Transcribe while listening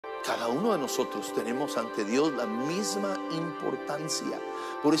Cada uno de nosotros tenemos ante Dios la misma importancia.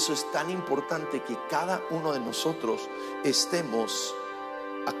 Por eso es tan importante que cada uno de nosotros estemos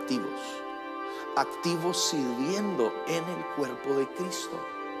activos sirviendo en el cuerpo de Cristo.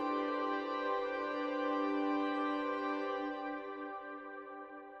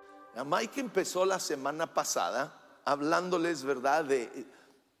 Mike empezó la semana pasada hablándoles, ¿verdad?, de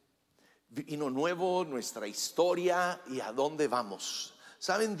vino nuevo, nuestra historia y a dónde vamos.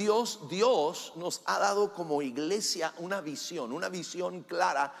 Saben, Dios nos ha dado como iglesia una visión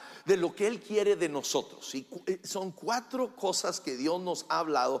clara de lo que Él quiere de nosotros. Y son 4 cosas que Dios nos ha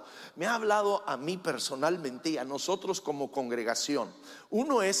hablado. Me ha hablado a mí personalmente y a nosotros como congregación.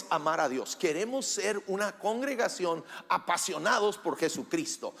 Uno es amar a Dios. Queremos ser una congregación apasionados por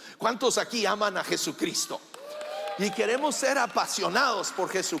Jesucristo. ¿Cuántos aquí aman a Jesucristo? Y queremos ser apasionados por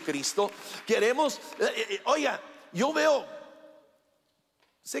Jesucristo. Queremos, oiga, yo veo,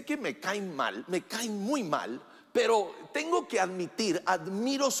 sé que me caen muy mal, pero tengo que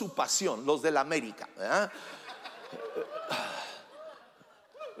admiro su pasión, los del América, ¿verdad?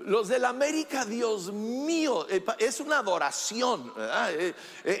 Los del América, Dios mío, es una adoración, ¿verdad?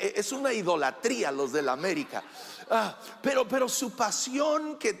 Es una idolatría los del América. Pero su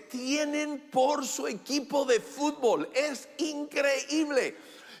pasión que tienen por su equipo de fútbol es increíble.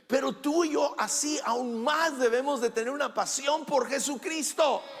 Pero tú y yo así aún más debemos de tener una pasión por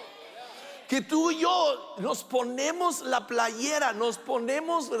Jesucristo. Que tú y yo nos ponemos la playera, nos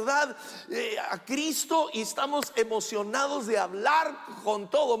ponemos, ¿verdad?, a Cristo, y estamos emocionados de hablar con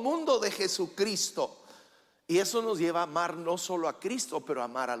todo mundo de Jesucristo. Y eso nos lleva a amar no solo a Cristo, pero a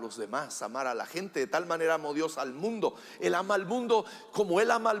amar a los demás, amar a la gente. De tal manera amó Dios al mundo. Él ama al mundo como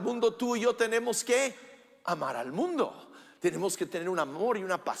Él ama al mundo. Tú y yo tenemos que amar al mundo. Tenemos que tener un amor y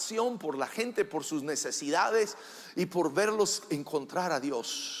una pasión por la gente, por sus necesidades y por verlos encontrar a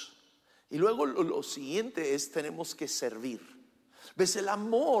Dios. Y luego lo siguiente es, tenemos que servir. ¿Ves? El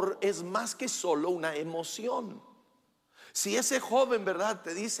amor es más que solo una emoción. Si ese joven, ¿verdad?,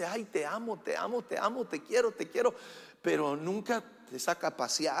 te dice, ay, te amo, te quiero, pero nunca te saca a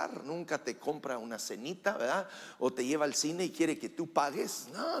pasear, nunca te compra una cenita, ¿verdad?, o te lleva al cine y quiere que tú pagues.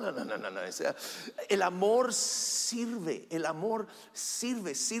 No. O sea, el amor sirve.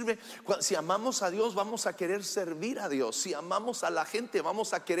 Si amamos a Dios, vamos a querer servir a Dios. Si amamos a la gente,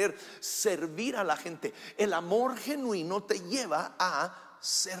 vamos a querer servir a la gente. El amor genuino te lleva a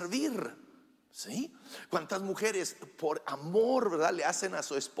servir. ¿Sí? ¿Cuántas mujeres por amor, ¿verdad?, le hacen a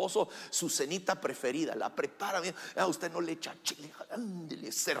su esposo su cenita preferida? La prepara bien. Usted no le echa chile,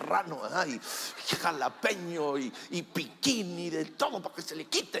 serrano, ¿verdad?, y jalapeño y piquín y de todo para que se le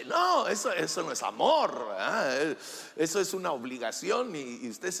quite. No, eso no es amor, ¿verdad? Eso es una obligación y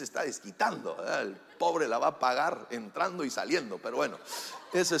usted se está desquitando, ¿verdad? El pobre la va a pagar entrando y saliendo. Pero bueno,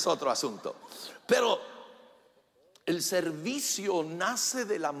 ese es otro asunto. Pero el servicio nace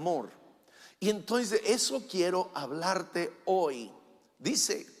del amor. Y entonces de eso quiero hablarte hoy.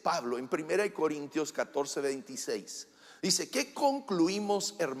 Dice Pablo en 1 Corintios 14:26. Dice, ¿qué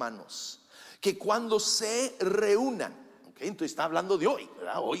concluimos, hermanos? Que cuando se reúnan, ¿okay? Entonces está hablando de hoy,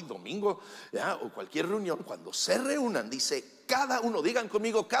 ¿verdad? Hoy domingo, ¿verdad?, o cualquier reunión, cuando se reúnan, dice cada uno, digan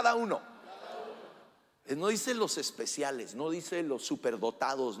conmigo, cada uno. No dice los especiales, no dice los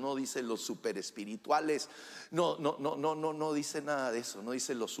superdotados, no dice los super espirituales, no dice nada de eso, no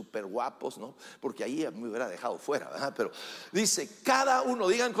dice los super guapos, ¿no? Porque ahí me hubiera dejado fuera, ¿verdad? Pero dice cada uno,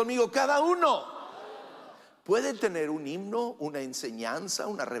 digan conmigo, cada uno. Puede tener un himno, una enseñanza,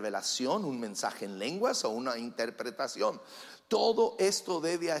 una revelación, un mensaje en lenguas o una interpretación. Todo esto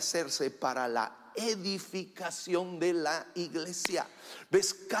debe hacerse para la edificación de la iglesia.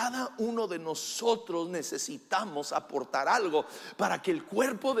 ¿Ves? Cada uno de nosotros necesitamos aportar algo para que el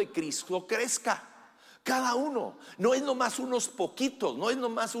cuerpo de Cristo crezca. Cada uno, no es nomás unos poquitos, no es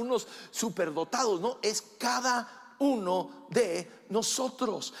nomás unos superdotados, no, es cada uno de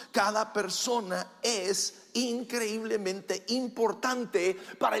nosotros. Cada persona es increíblemente importante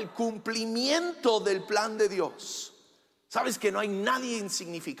para el cumplimiento del plan de Dios. ¿Sabes que no hay nadie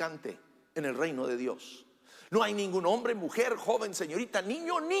insignificante en el reino de Dios? No hay ningún hombre, mujer, joven, señorita,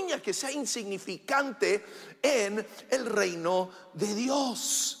 niño o niña que sea insignificante en el reino de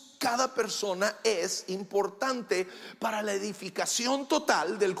Dios. Cada persona es importante para la edificación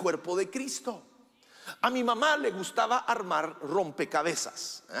total del cuerpo de Cristo. A mi mamá le gustaba armar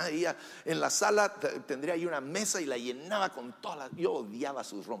rompecabezas. Ella en la sala tendría ahí una mesa y la llenaba con todas las... Yo odiaba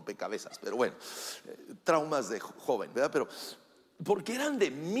sus rompecabezas, pero bueno, traumas de joven, ¿verdad? Pero porque eran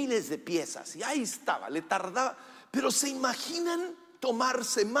de miles de piezas y ahí estaba, le tardaba. Pero se imaginan tomar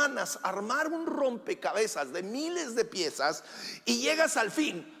semanas armar un rompecabezas de miles de piezas y llegas al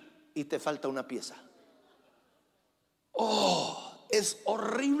fin y te falta una pieza. Oh, es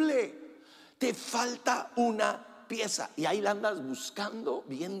horrible. Te falta una pieza y ahí la andas buscando,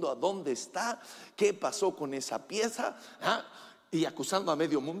 viendo a dónde está, qué pasó con esa pieza, y acusando a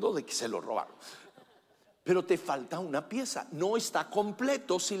medio mundo de que se lo robaron. Pero te falta una pieza. No está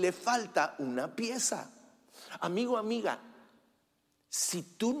completo si le falta una pieza. Amigo, amiga, si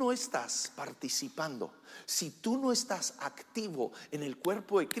tú no estás participando, si tú no estás activo en el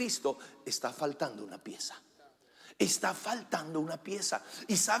cuerpo de Cristo, está faltando una pieza. Está faltando una pieza.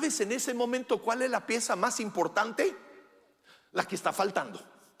 ¿Y sabes en ese momento cuál es la pieza más importante? La que está faltando.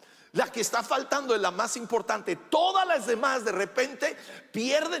 La que está faltando es la más importante. Todas las demás de repente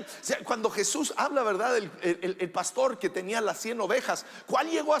pierden. O sea, cuando Jesús habla, ¿verdad? El pastor que tenía las 100 ovejas, ¿cuál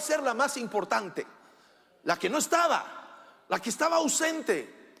llegó a ser la más importante? La que no estaba, la que estaba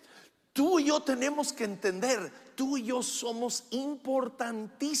ausente. Tú y yo tenemos que entender, tú y yo somos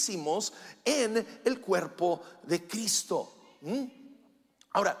importantísimos en el cuerpo de Cristo.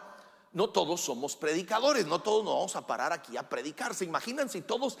 Ahora, no todos somos predicadores, no todos nos vamos a parar aquí a predicar. ¿Se imaginan si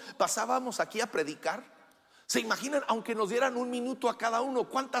todos pasábamos aquí a predicar? ¿Se imaginan, aunque nos dieran un minuto a cada uno,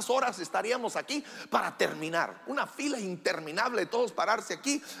 cuántas horas estaríamos aquí para terminar? Una fila interminable, todos pararse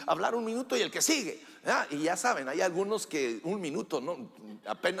aquí, hablar un minuto y el que sigue. Y ya saben, hay algunos que un minuto no,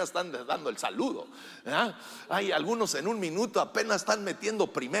 apenas están dando el saludo. Hay algunos en un minuto apenas están metiendo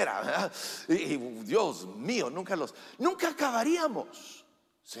primera. Y Dios mío, nunca acabaríamos.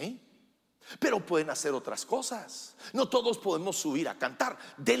 ¿Sí? Pero pueden hacer otras cosas. No todos podemos subir a cantar.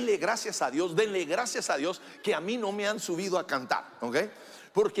 Denle gracias a Dios que a mí no me han subido a cantar, ¿ok?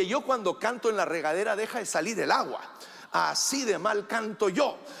 Porque yo cuando canto en la regadera deja de salir el agua. Así de mal canto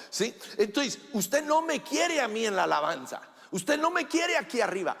yo, ¿sí? Entonces usted no me quiere a mí en la alabanza. Usted no me quiere aquí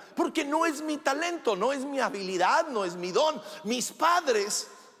arriba, porque no es mi talento, no es mi habilidad, no es mi don. Mis padres,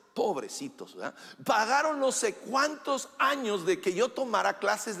 pobrecitos, ¿verdad?, pagaron no sé cuántos años de que yo tomara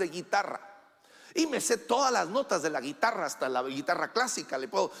clases de guitarra. Y me sé todas las notas de la guitarra, hasta la guitarra clásica le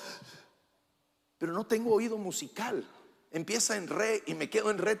puedo. Pero no tengo oído musical. Empieza en re y me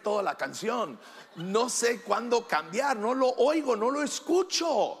quedo en re toda la canción. No sé cuándo cambiar, no lo oigo, no lo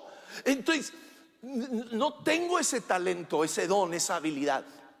escucho. Entonces, no tengo ese talento, ese don, esa habilidad,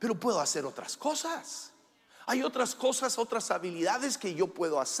 pero puedo hacer otras cosas. Hay otras cosas, otras habilidades que yo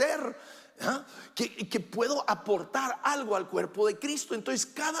puedo hacer, que puedo aportar algo al cuerpo de Cristo. Entonces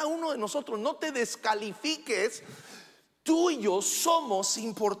cada uno de nosotros, no te descalifiques. Tú y yo somos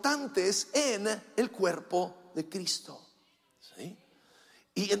importantes en el cuerpo de Cristo, ¿sí?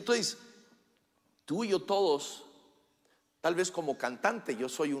 Y entonces tú y yo todos, tal vez como cantante yo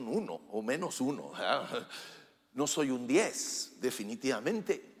soy un 1 o menos 1, no soy un 10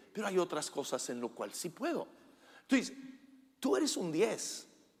 definitivamente, pero hay otras cosas en lo cual sí puedo. Entonces tú eres un 10,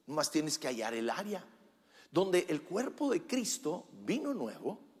 más tienes que hallar el área donde el cuerpo de Cristo, vino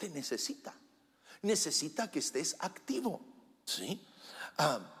nuevo, te necesita que estés activo, ¿sí?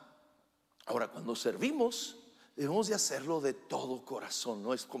 Ahora, cuando servimos, debemos de hacerlo de todo corazón.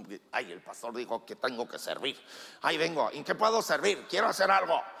 No es como que, ay, el pastor dijo que tengo que servir, ahí vengo, ¿en qué puedo servir? Quiero hacer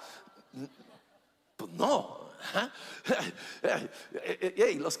algo. Pues no.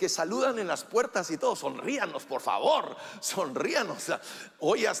 Los que saludan en las puertas y todo, sonríanos, por favor, sonríanos.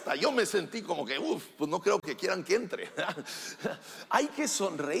 Hoy hasta yo me sentí como que pues no creo que quieran que entre. Hay que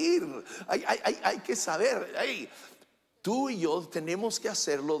sonreír, hay que saber, tú y yo tenemos que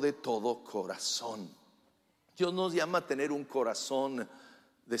hacerlo de todo corazón. Dios nos llama a tener un corazón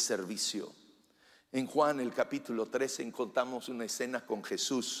de servicio. En Juan el capítulo 13 encontramos una escena con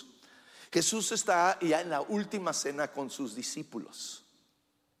Jesús. Jesús está ya en la última cena con sus discípulos.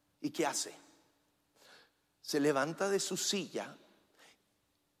 ¿Y qué hace? Se levanta de su silla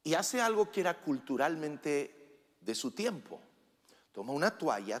y hace algo que era culturalmente de su tiempo. Toma una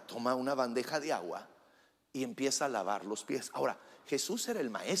toalla, toma una bandeja de agua y empieza a lavar los pies. Ahora, Jesús era el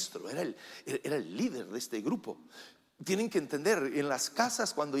maestro, era el líder de este grupo. Tienen que entender, en las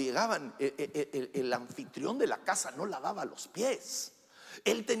casas cuando llegaban, el anfitrión de la casa no lavaba los pies.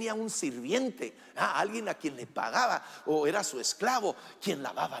 Él tenía un sirviente, alguien a quien le pagaba, o era su esclavo, quien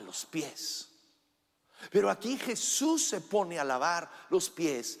lavaba los pies. Pero aquí Jesús se pone a lavar los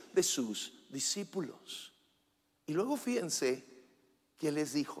pies de sus discípulos. Y luego fíjense que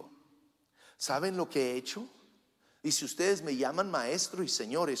les dijo: ¿saben lo que he hecho? Y si ustedes me llaman maestro y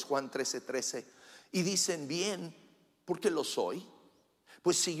señores, Juan 13:13, y dicen bien, porque lo soy,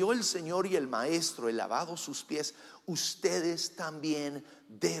 pues si yo, el Señor y el Maestro, he lavado sus pies, ustedes también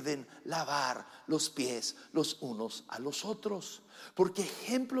deben lavar los pies los unos a los otros, porque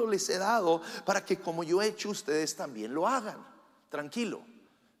ejemplo les he dado para que como yo he hecho, ustedes también lo hagan. Tranquilo,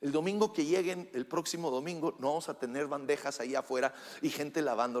 El domingo que lleguen, el próximo domingo, no vamos a tener bandejas ahí afuera y gente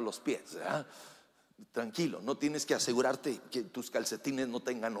lavando los pies, ¿verdad? Tranquilo, no tienes que asegurarte que tus calcetines no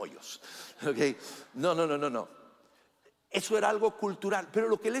tengan hoyos, ¿okay? No. Eso era algo cultural, pero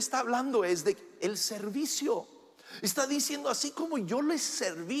lo que él está hablando es de el servicio. Está diciendo, así como yo les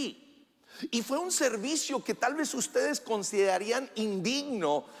serví, y fue un servicio que tal vez ustedes considerarían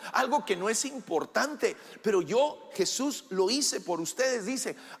indigno, algo que no es importante, pero yo, Jesús, lo hice por ustedes.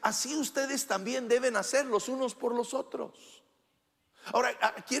 Dice, así ustedes también deben hacer los unos por los otros. Ahora,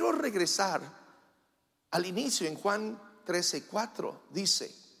 quiero regresar al inicio en Juan 13:4.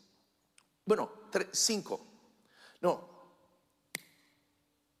 Dice, bueno, 5. No,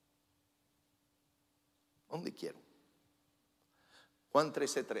 ¿dónde quiero? Juan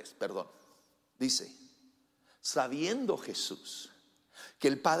 13:3, perdón. Dice, sabiendo Jesús que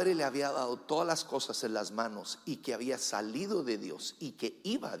el Padre le había dado todas las cosas en las manos y que había salido de Dios y que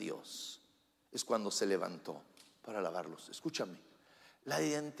iba a Dios, es cuando se levantó para lavarlos. Escúchame, la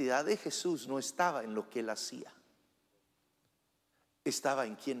identidad de Jesús no estaba en lo que él hacía, estaba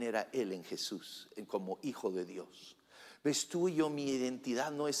en quién era él en Jesús, en como hijo de Dios. Ves, tú y yo, mi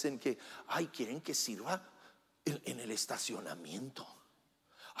identidad no es en que, ay, quieren que sirva en el estacionamiento.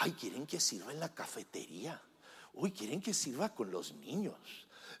 Ay, quieren que sirva en la cafetería. Uy, quieren que sirva con los niños.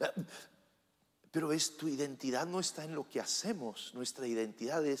 Pero tu identidad no está en lo que hacemos. Nuestra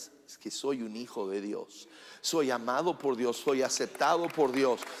identidad es que soy un hijo de Dios. Soy amado por Dios, soy aceptado por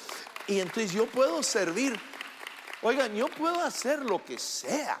Dios. Y entonces yo puedo servir. Oigan, yo puedo hacer lo que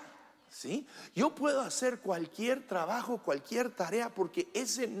sea, ¿sí? Yo puedo hacer cualquier trabajo, cualquier tarea, porque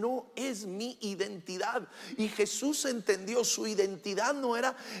ese no es mi identidad. Y Jesús entendió, su identidad no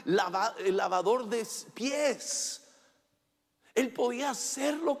era el lavador de pies. Él podía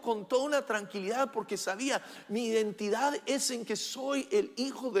hacerlo con toda una tranquilidad, porque sabía, mi identidad es en que soy el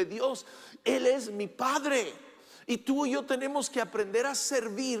hijo de Dios. Él es mi Padre. Y tú y yo tenemos que aprender a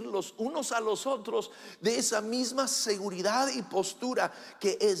servir los unos a los otros de esa misma seguridad y postura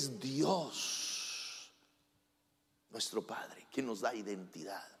que es Dios, nuestro Padre, que nos da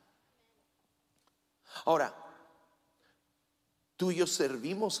identidad. Ahora, tú y yo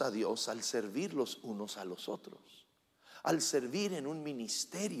servimos a Dios al servir los unos a los otros. Al servir en un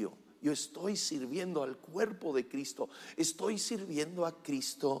ministerio, yo estoy sirviendo al cuerpo de Cristo, estoy sirviendo a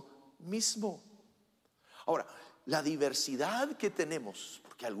Cristo mismo. Ahora, la diversidad que tenemos,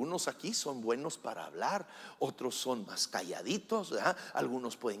 porque algunos aquí son buenos para hablar, otros son más calladitos, ¿verdad?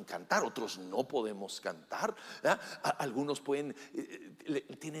 Algunos pueden cantar, otros no podemos cantar, ¿verdad? Algunos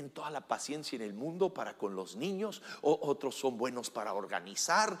tienen toda la paciencia en el mundo para con los niños, otros son buenos para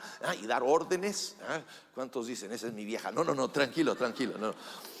organizar, ¿verdad? Y dar órdenes, ¿verdad? ¿Cuántos dicen, esa es mi vieja? No, tranquilo, no.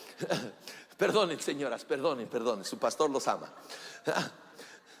 Perdonen, señoras, perdonen, su pastor los ama.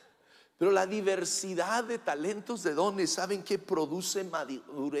 Pero la diversidad de talentos, de dones, ¿saben qué produce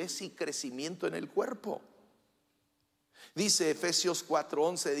madurez y crecimiento en el cuerpo? Dice Efesios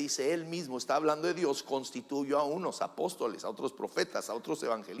 4:11, dice, él mismo, está hablando de Dios, constituyó a unos apóstoles, a otros profetas, a otros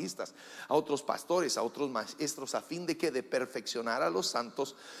evangelistas, a otros pastores, a otros maestros, a fin de que de perfeccionar a los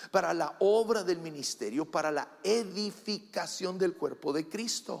santos para la obra del ministerio, para la edificación del cuerpo de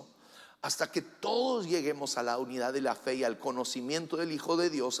Cristo, hasta que todos lleguemos a la unidad de la fe y al conocimiento del Hijo de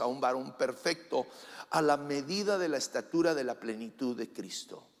Dios, a un varón perfecto, a la medida de la estatura de la plenitud de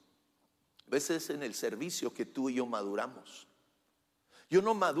Cristo. A veces en el servicio que tú y yo maduramos. Yo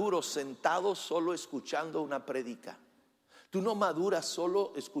no maduro sentado solo escuchando una prédica. Tú no maduras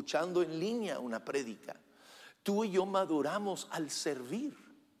solo escuchando en línea una prédica. Tú y yo maduramos al servir,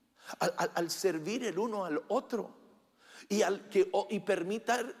 al servir el uno al otro. Y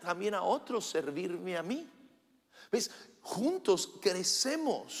permitir también a otros servirme a mí. ¿Ves? Juntos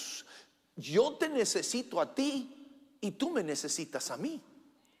crecemos. Yo te necesito a ti y tú me necesitas a mí.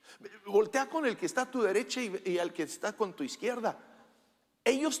 Voltea con el que está a tu derecha y al que está con tu izquierda.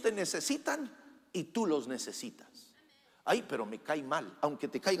 Ellos te necesitan y tú los necesitas. Ay, pero me cae mal. Aunque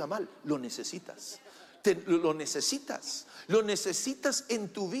te caiga mal, lo necesitas. Lo necesitas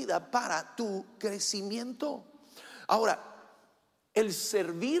en tu vida para tu crecimiento. Ahora, el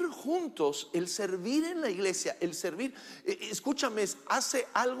servir juntos, el servir en la iglesia, el servir, escúchame, hace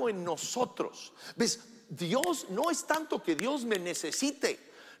algo en nosotros. ¿Ves? Dios no es tanto que Dios me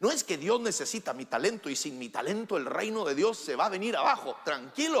necesite. No es que Dios necesita mi talento y sin mi talento el reino de Dios se va a venir abajo.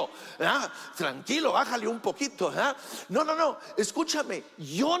 Tranquilo, ¿verdad? Tranquilo, bájale un poquito, ¿verdad? No, escúchame,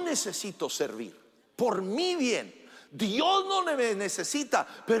 yo necesito servir por mi bien. Dios no me necesita,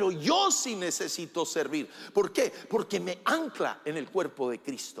 pero yo sí necesito servir. ¿Por qué? Porque me ancla en el cuerpo de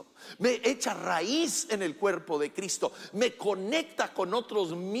Cristo, me echa raíz en el cuerpo de Cristo, me conecta con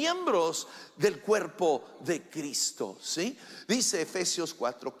otros miembros del cuerpo de Cristo, ¿sí? Dice Efesios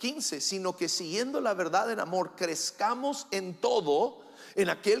 4:15, sino que siguiendo la verdad en amor, crezcamos en todo en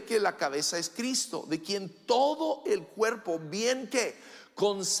aquel que la cabeza es Cristo, de quien todo el cuerpo bien que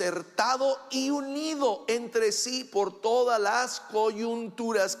concertado y unido entre sí por todas las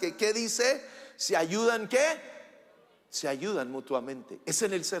coyunturas que, ¿qué dice? Se ayudan, ¿qué? Se ayudan mutuamente. Es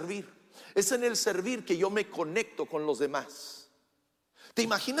en el servir. Es en el servir que yo me conecto con los demás. ¿Te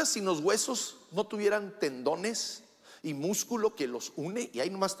imaginas si los huesos no tuvieran tendones y músculo que los une y ahí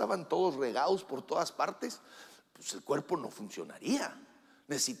nomás estaban todos regados por todas partes? Pues el cuerpo no funcionaría.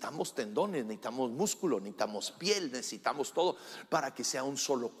 Necesitamos tendones, necesitamos músculo, necesitamos piel, necesitamos todo para que sea un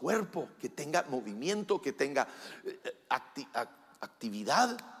solo cuerpo, que tenga movimiento, que tenga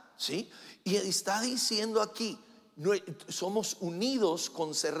actividad, ¿sí? Y está diciendo aquí, somos unidos,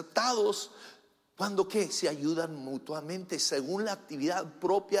 concertados, cuando ¿qué? Se ayudan mutuamente según la actividad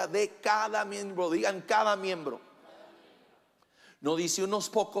propia de cada miembro. Digan, cada miembro. No dice unos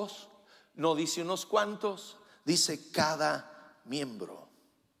pocos, no dice unos cuantos, dice cada miembro.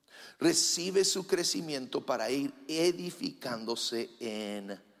 Recibe su crecimiento para ir edificándose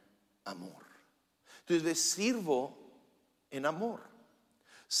en amor. Entonces sirvo en amor.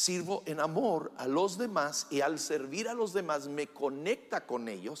 Sirvo en amor a los demás, y al servir a los demás me conecta con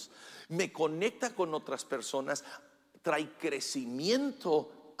ellos, me conecta con otras personas, trae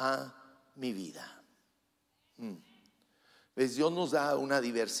crecimiento a mi vida. ¿Ves? Dios nos da una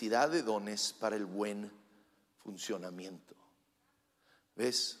diversidad de dones para el buen funcionamiento.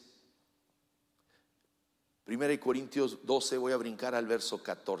 ¿Ves? 1 Corintios 12, voy a brincar al verso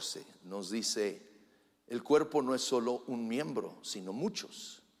 14. Nos dice, el cuerpo no es solo un miembro, sino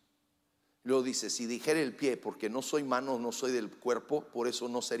muchos. Luego dice, si dijere el pie, porque no soy mano, no soy del cuerpo, por eso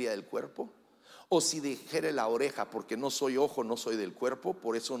no sería del cuerpo. O si dijere la oreja, porque no soy ojo, no soy del cuerpo,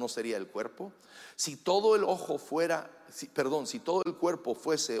 por eso no sería del cuerpo. Si todo el ojo fuera, si todo el cuerpo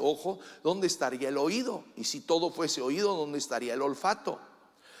fuese ojo, ¿dónde estaría el oído? Y si todo fuese oído, ¿dónde estaría el olfato?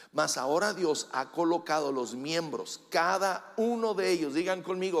 Mas ahora Dios ha colocado los miembros, cada uno de ellos, digan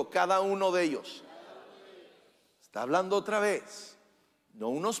conmigo, cada uno de ellos. Está hablando otra vez, no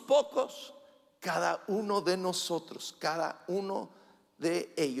unos pocos, cada uno de nosotros, cada uno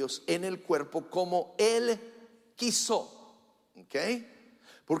de ellos en el cuerpo como Él quiso. ¿Ok?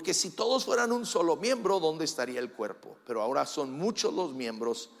 Porque si todos fueran un solo miembro, ¿dónde estaría el cuerpo? Pero ahora son muchos los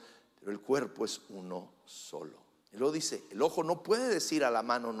miembros, pero el cuerpo es uno solo. Y luego dice, el ojo no puede decir a la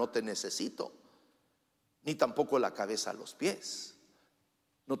mano no te necesito, ni tampoco la cabeza a los pies,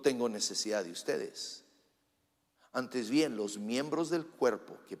 no tengo necesidad de ustedes. Antes bien, los miembros del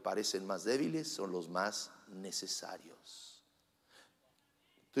cuerpo que parecen más débiles son los más necesarios.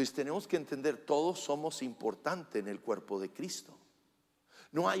 Entonces tenemos que entender, todos somos importantes en el cuerpo de Cristo.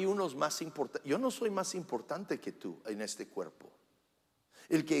 No hay unos más importantes. Yo no soy más importante que tú en este cuerpo.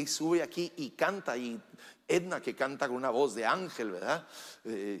 El que sube aquí y canta, y Edna que canta con una voz de ángel, ¿verdad?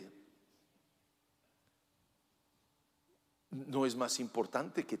 No es más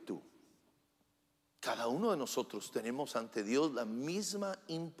importante que tú. Cada uno de nosotros tenemos ante Dios la misma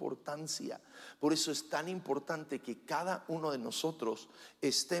importancia. Por eso es tan importante que cada uno de nosotros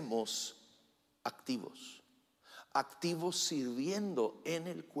estemos activos sirviendo en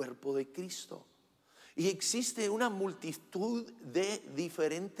el cuerpo de Cristo. Y existe una multitud de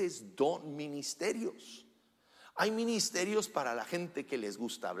diferentes ministerios. Hay ministerios para la gente que les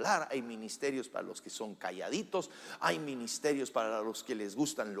gusta hablar, hay ministerios para los que son calladitos, hay ministerios para los que les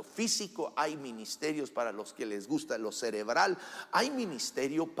gustan lo físico, hay ministerios para los que les gusta lo cerebral, hay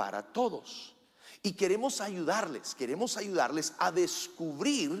ministerio para todos. Y queremos ayudarles a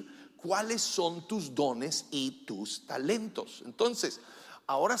descubrir cuáles son tus dones y tus talentos. Entonces,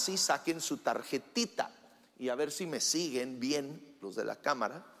 ahora sí, saquen su tarjetita y a ver si me siguen bien los de la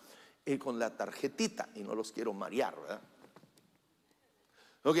cámara con la tarjetita, y no los quiero marear, ¿verdad?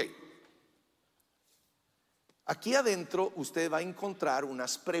 Ok. Aquí adentro usted va a encontrar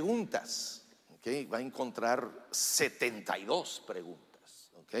unas preguntas, ¿okay? Va a encontrar 72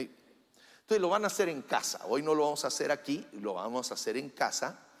 preguntas, ¿ok? Entonces lo van a hacer en casa. Hoy no lo vamos a hacer aquí, lo vamos a hacer en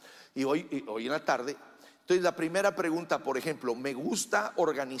casa. Y hoy en la tarde. Entonces la primera pregunta, por ejemplo, me gusta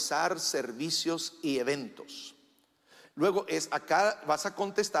organizar servicios y eventos. Luego acá vas a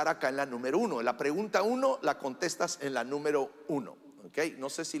contestar acá en la número 1. La pregunta 1 la contestas en la número 1. ¿Okay? No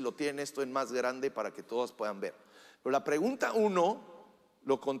sé si lo tienen esto en más grande para que todos puedan ver. Pero la pregunta 1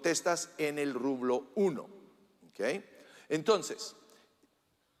 lo contestas en el rublo 1. ¿Ok? ¿ok? Entonces,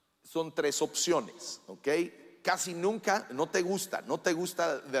 son tres opciones, ¿ok? Casi nunca, no te gusta,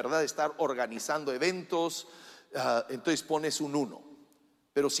 ¿verdad? Estar organizando eventos, entonces pones un 1.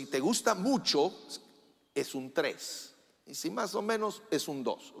 Pero si te gusta mucho, es un 3. Y si más o menos, es un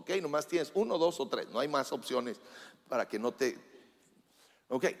 2, ¿ok? Nomás tienes 1, 2 o 3, no hay más opciones para que no te...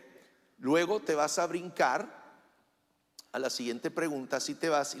 Ok, luego te vas a brincar a la siguiente pregunta. Si te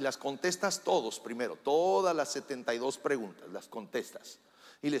vas y las contestas todos primero, todas las 72 preguntas las contestas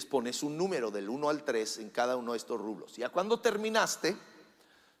y les pones un número del 1 al 3 en cada uno de estos rubros. Ya cuando terminaste,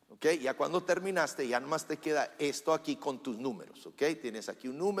 ok, ya nomás te queda esto aquí con tus números, ok. Tienes aquí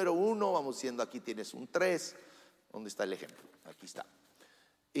un número 1, vamos diciendo aquí tienes un 3. ¿Dónde está el ejemplo? Aquí está.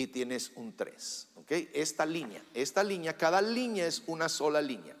 Y tienes un 3, ok. Esta línea, cada línea es una sola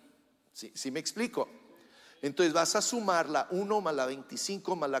línea. ¿Sí me explico? Entonces vas a sumar la 1 más la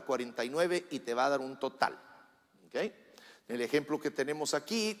 25 más la 49 y te va a dar un total, ok. El ejemplo que tenemos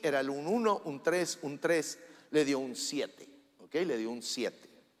aquí era el 1, un 3, le dio un 7, ok, le dio un 7.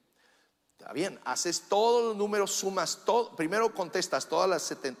 Está bien, haces todos los números, sumas todo. Primero contestas todas las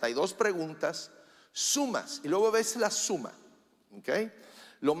 72 preguntas, sumas y luego ves la suma, ok.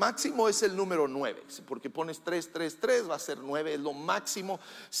 Lo máximo es el número 9, porque pones 3, 3, 3, va a ser 9, es lo máximo.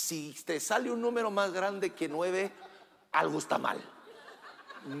 Si te sale un número más grande que 9, algo está mal.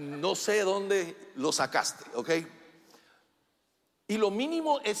 No sé dónde lo sacaste, ok. Y lo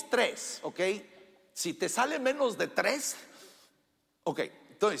mínimo es 3, ok. Si te sale menos de 3, ok,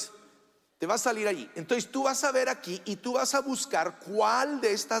 entonces te va a salir allí. Entonces tú vas a ver aquí y tú vas a buscar cuál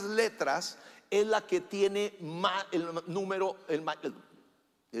de estas letras es la que tiene el número,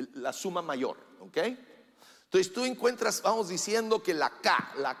 la suma mayor, ok. Entonces tú encuentras, vamos diciendo que la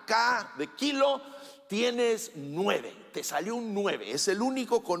K de kilo tienes 9, te salió un 9, es el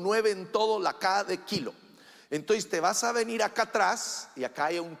único con 9 en todo, la K de kilo. Entonces te vas a venir acá atrás y acá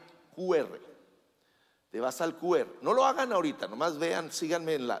hay un QR. Te vas al QR, no lo hagan ahorita, nomás vean,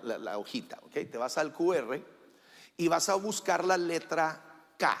 síganme en la hojita, ok. Te vas al QR y vas a buscar la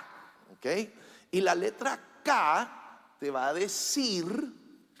letra K, ok. Y la letra K te va a decir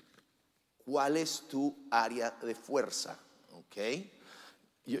cuál es tu área de fuerza, ok.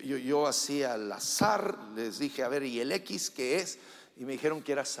 Yo así al azar les dije, a ver, ¿y el X qué es? Y me dijeron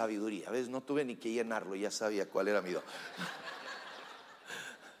que era sabiduría. A veces no tuve ni que llenarlo, ya sabía cuál era mi don.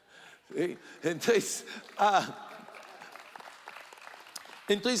 ¿Sí? Entonces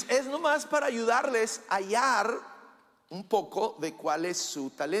es nomás para ayudarles a hallar un poco de cuál es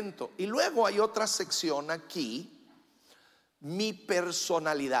su talento. Y luego hay otra sección aquí, mi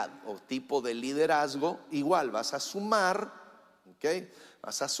personalidad o tipo de liderazgo. Igual vas a sumar, ok,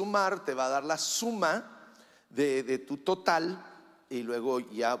 vas a sumar, te va a dar la suma de tu total y luego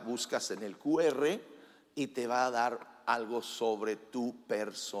ya buscas en el QR y te va a dar algo sobre tu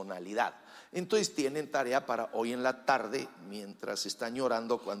personalidad. Entonces tienen tarea para hoy en la tarde, mientras están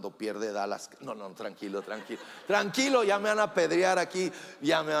llorando cuando pierde Dallas. No, tranquilo, ya me van a apedrear aquí,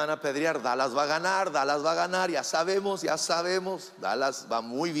 Dallas va a ganar, ya sabemos, Dallas va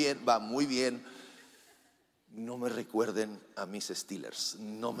muy bien. No me recuerden a mis Steelers,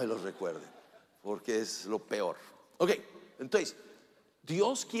 no me los recuerden, porque es lo peor. Ok, entonces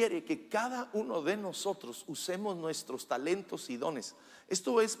Dios quiere que cada uno de nosotros usemos nuestros talentos y dones.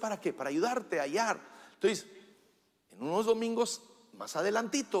 ¿Esto es para qué? Para ayudarte a hallar. Entonces, en unos domingos más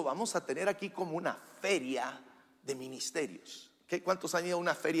adelantito vamos a tener aquí como una feria de ministerios. ¿Cuántos han ido a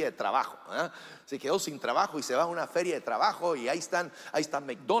una feria de trabajo? Se quedó sin trabajo y se va a una feria de trabajo y ahí está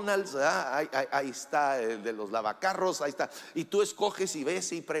McDonald's, ahí está el de los lavacarros, ahí está. Y tú escoges y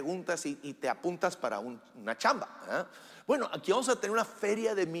ves y preguntas y te apuntas para una chamba. Bueno, aquí vamos a tener una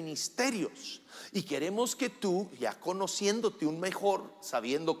feria de ministerios y queremos que tú, ya conociéndote un mejor,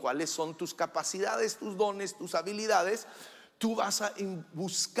 sabiendo cuáles son tus capacidades, tus dones, tus habilidades, tú vas a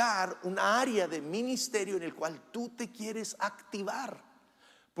buscar una área de ministerio en el cual tú te quieres activar,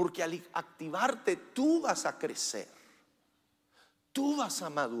 porque al activarte tú vas a crecer, tú vas a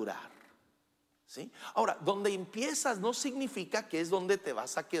madurar, ¿sí? Ahora, donde empiezas no significa que es donde te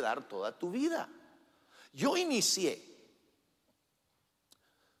vas a quedar toda tu vida. Yo inicié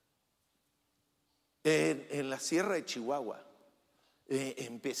en la Sierra de Chihuahua.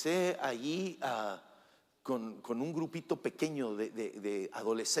 Empecé allí con un grupito pequeño de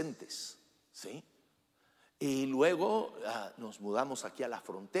adolescentes, ¿sí? Y luego nos mudamos aquí a la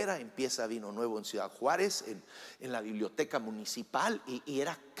frontera. Empieza Vino Nuevo en Ciudad Juárez, en la biblioteca municipal, y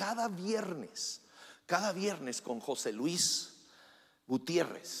era cada viernes con José Luis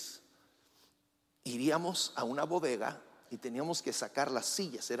Gutiérrez. Iríamos a una bodega y teníamos que sacar las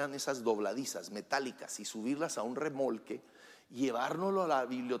sillas, eran esas dobladizas metálicas, y subirlas a un remolque, llevárnoslo a la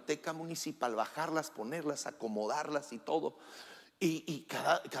biblioteca municipal, bajarlas, ponerlas, acomodarlas y todo. Y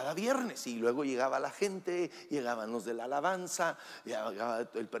cada viernes, y luego llegaba la gente, llegaban los de la alabanza, llegaba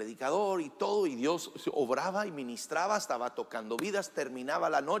el predicador y todo, y Dios obraba y ministraba, estaba tocando vidas.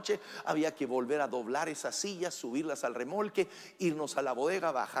 Terminaba la noche, había que volver a doblar esas sillas, subirlas al remolque, irnos a la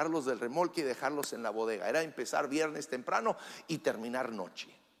bodega, bajarlos del remolque y dejarlos en la bodega. Era empezar viernes temprano y terminar noche.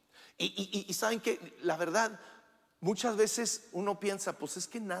 Y saben que la verdad, muchas veces uno piensa, pues es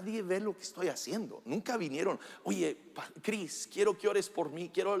que nadie ve lo que estoy haciendo. Nunca vinieron, oye, Cris, quiero que ores por mí,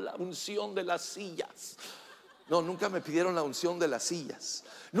 quiero la unción de las sillas. No, nunca me pidieron la unción de las sillas.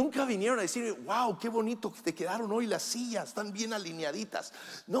 Nunca vinieron a decir, wow, qué bonito que te quedaron hoy las sillas, están bien alineaditas.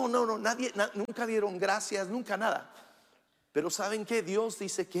 No, nadie, nunca dieron gracias, nunca nada. Pero ¿saben qué? Dios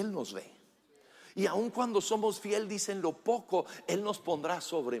dice que Él nos ve. Y aun cuando somos fiel, dicen lo poco, Él nos pondrá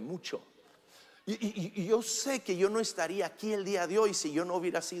sobre mucho. Y yo sé que yo no estaría aquí el día de hoy si yo no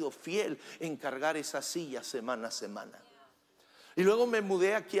hubiera sido fiel en cargar esa silla semana a semana. Y luego me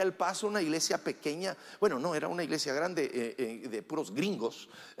mudé aquí al Paso, una iglesia pequeña. Bueno, no, era una iglesia grande, de puros gringos,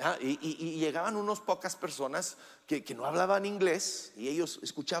 y llegaban unas pocas personas que no hablaban inglés, y ellos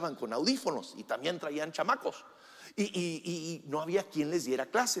escuchaban con audífonos y también traían chamacos, y no había quien les diera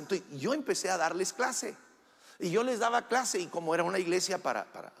clase. Entonces yo empecé a darles clase. Y yo les daba clase, y como era una iglesia para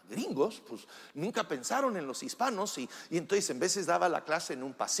gringos, pues nunca pensaron en los hispanos, y entonces en veces daba la clase en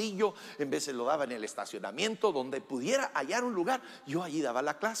un pasillo, en veces lo daba en el estacionamiento, donde pudiera hallar un lugar. Yo allí daba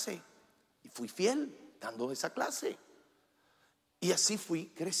la clase y fui fiel dando esa clase, y así fui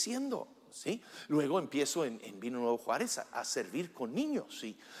creciendo, ¿sí? Luego empiezo en Vino Nuevo Juárez a servir con niños,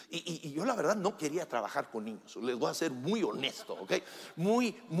 ¿sí? Y yo la verdad no quería trabajar con niños. Les voy a ser muy honesto, ¿ok?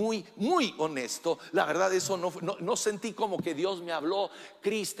 Muy honesto. La verdad, eso no sentí como que Dios me habló,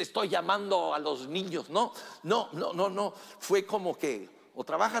 Cris, te estoy llamando a los niños. No. Fue como que o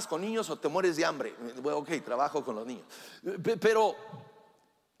trabajas con niños o te mueres de hambre. Bueno, ok, trabajo con los niños. Pero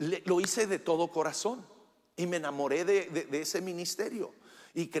lo hice de todo corazón y me enamoré de ese ministerio.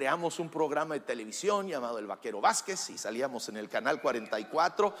 Y creamos un programa de televisión llamado El Vaquero Vázquez, y salíamos en el canal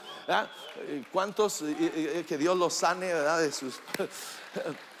 44. ¿Verdad? ¿Cuántos? Que Dios los sane, ¿verdad? De sus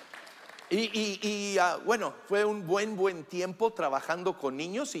bueno, fue un buen tiempo trabajando con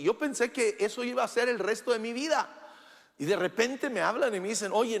niños, y yo pensé que eso iba a ser el resto de mi vida. Y de repente me hablan y me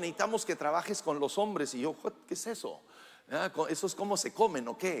dicen, oye, necesitamos que trabajes con los hombres. Y yo, ¿qué es eso? Eso es cómo se comen,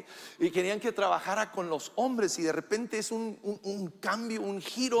 ¿o qué? Y querían que trabajara con los hombres, y de repente es un cambio, un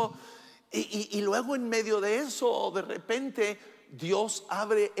giro. Y luego en medio de eso, de repente Dios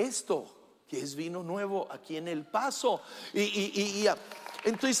abre esto, que es Vino Nuevo aquí en El Paso.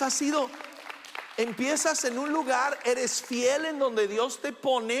 Entonces ha sido... Empiezas en un lugar, eres fiel en donde Dios te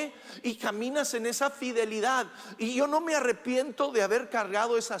pone, y caminas en esa fidelidad. Y yo no me arrepiento de haber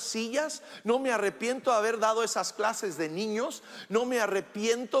cargado esas sillas, no me arrepiento de haber dado esas clases de niños, no me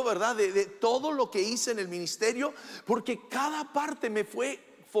arrepiento, ¿verdad?, de todo lo que hice en el ministerio, porque cada parte me fue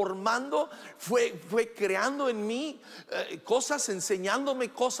formando, fue creando en mí cosas,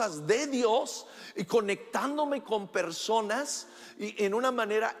 enseñándome cosas de Dios y conectándome con personas y en una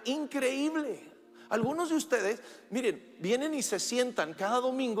manera increíble. Algunos de ustedes, miren, vienen y se sientan cada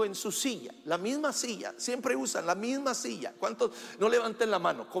domingo en su silla, la misma silla, siempre usan la misma silla. ¿Cuántos? No levanten la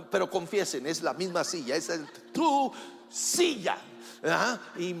mano, pero confiesen, es la misma silla, esa es tu silla, ¿verdad?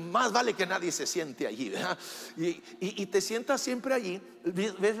 Y más vale que nadie se siente allí, ¿verdad? Y te sientas siempre allí,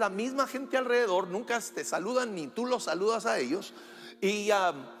 ves la misma gente alrededor, nunca te saludan ni tú los saludas a ellos,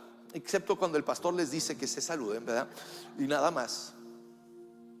 excepto cuando el pastor les dice que se saluden, ¿verdad? Y nada más.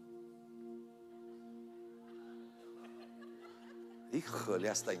 Híjole,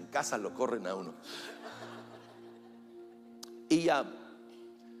 hasta en casa lo corren a uno. Y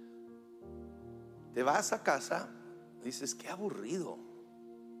te vas a casa, dices, qué aburrido,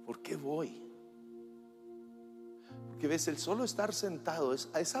 ¿por qué voy? Porque ves, el solo estar sentado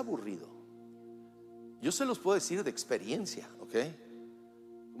es aburrido. Yo se los puedo decir de experiencia, ¿ok?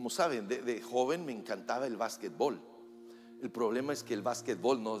 Como saben, de joven me encantaba el básquetbol. El problema es que el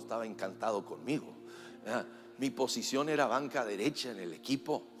básquetbol no estaba encantado conmigo, ¿verdad? Mi posición era banca derecha en el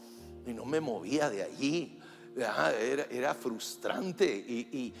equipo y no me movía de allí. Era frustrante.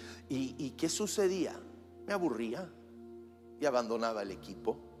 ¿Y qué sucedía? Me aburría y abandonaba el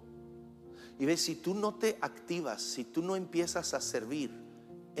equipo. Y ves, si tú no te activas, si tú no empiezas a servir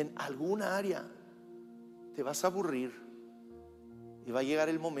en alguna área, te vas a aburrir y va a llegar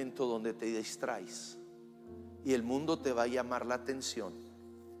el momento donde te distraes y el mundo te va a llamar la atención.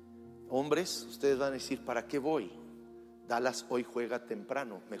 Hombres, ustedes van a decir, ¿para qué voy? Dallas hoy juega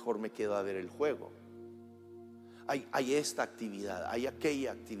temprano, mejor me quedo a ver el juego. Hay esta actividad, hay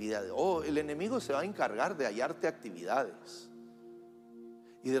aquella actividad. El enemigo se va a encargar de hallarte actividades.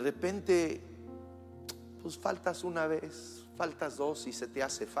 Y de repente, pues faltas una vez, faltas dos y se te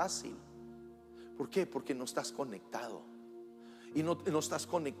hace fácil. ¿Por qué? Porque no estás conectado. Y no estás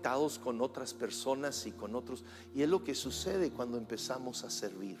conectados con otras personas y con otros. Y es lo que sucede cuando empezamos a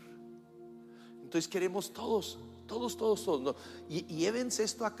servir. Entonces queremos todos, ¿no? Y llévense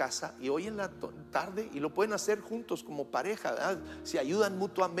esto a casa y hoy en la tarde, y lo pueden hacer juntos como pareja, ¿verdad? Se ayudan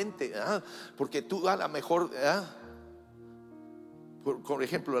mutuamente, ¿verdad? Porque tú a lo mejor, ¿verdad? Por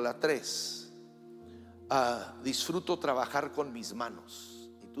ejemplo, la 3, disfruto trabajar con mis manos.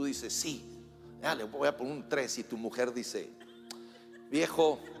 Y tú dices, sí, le voy a poner un 3. Y tu mujer dice,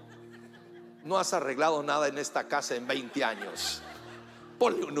 viejo, no has arreglado nada en esta casa en 20 años,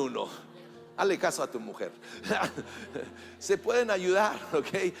 ponle un 1. Hazle caso a tu mujer. Se pueden ayudar,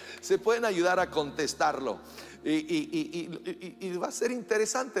 ¿ok? Se pueden ayudar a contestarlo. Y va a ser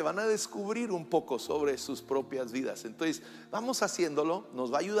interesante. Van a descubrir un poco sobre sus propias vidas. Entonces vamos haciéndolo.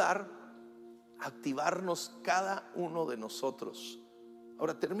 Nos va a ayudar a activarnos cada uno de nosotros.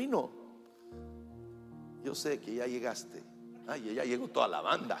 Ahora termino. Yo sé que ya llegaste. Ay, ya llegó toda la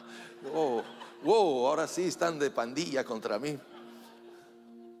banda. Wow, ahora sí están de pandilla contra mí.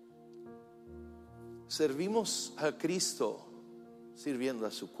 Servimos a Cristo sirviendo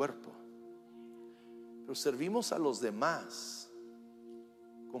a su cuerpo, pero servimos a los demás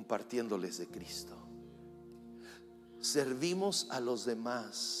compartiéndoles de Cristo. Servimos a los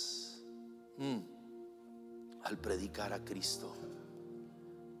demás al predicar a Cristo.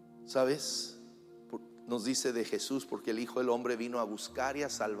 ¿Sabes? Nos dice de Jesús, porque el Hijo del Hombre vino a buscar y a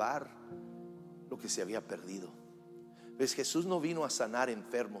salvar lo que se había perdido. ¿Ves? Jesús no vino a sanar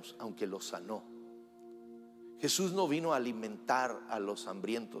enfermos, aunque los sanó. Jesús no vino a alimentar a los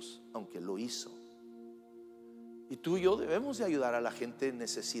hambrientos, aunque lo hizo. Y tú y yo debemos de ayudar a la gente en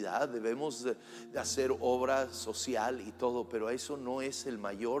necesidad, debemos de hacer obra social y todo, pero eso no es el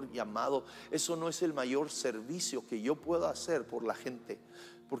mayor llamado, eso no es el mayor servicio que yo puedo hacer por la gente.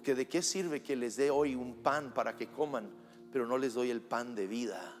 Porque de qué sirve que les dé hoy un pan para que coman, pero no les doy el pan de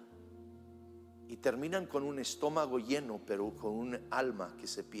vida. Y terminan con un estómago lleno, pero con un alma que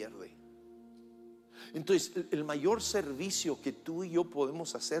se pierde. Entonces el mayor servicio que tú y yo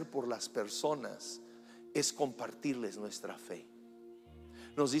podemos hacer por las personas es compartirles nuestra fe.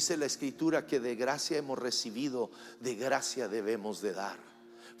 Nos dice la Escritura que de gracia hemos recibido, de gracia debemos de dar.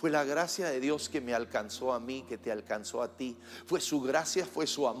 Fue la gracia de Dios que me alcanzó a mí, que te alcanzó a ti. Fue su gracia, fue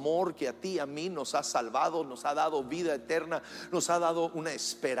su amor que a ti y a mí nos ha salvado, nos ha dado vida eterna, nos ha dado una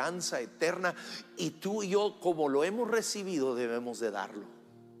esperanza eterna. Y tú y yo, como lo hemos recibido, debemos de darlo.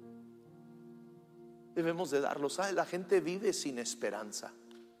 Debemos de darlo. ¿Sabes? La gente vive sin esperanza.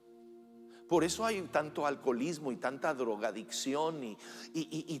 Por eso hay tanto alcoholismo y tanta drogadicción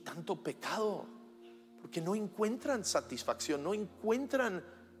y tanto pecado. Porque no encuentran satisfacción, no encuentran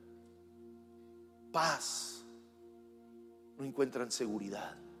paz, no encuentran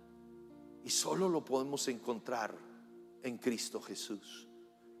seguridad. Y solo lo podemos encontrar en Cristo Jesús.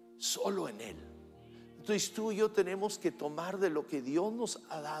 Solo en Él. Entonces tú y yo tenemos que tomar de lo que Dios nos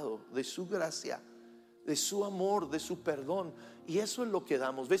ha dado, de su gracia, de su amor, de su perdón, y eso es lo que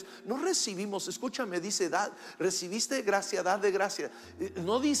damos. ¿Ves? No recibimos, escúchame, dice recibiste gracia, dad de gracia.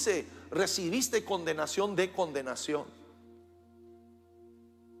 No dice recibiste condenación de condenación.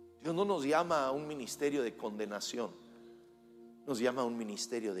 Dios no nos llama a un ministerio de condenación, nos llama a un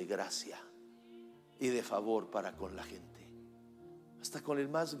ministerio de gracia y de favor para con la gente, hasta con el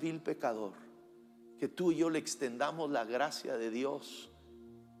más vil pecador. Que tú y yo le extendamos la gracia de Dios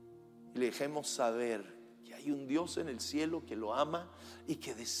y le dejemos saber que hay un Dios en el cielo que lo ama y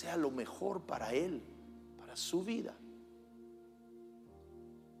que desea lo mejor para él, para su vida.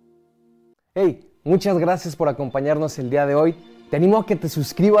 Hey, muchas gracias por acompañarnos el día de hoy. Te animo a que te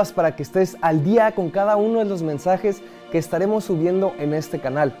suscribas para que estés al día con cada uno de los mensajes que estaremos subiendo en este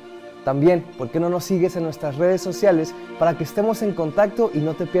canal. También, ¿por qué no nos sigues en nuestras redes sociales para que estemos en contacto y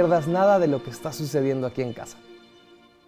no te pierdas nada de lo que está sucediendo aquí en casa?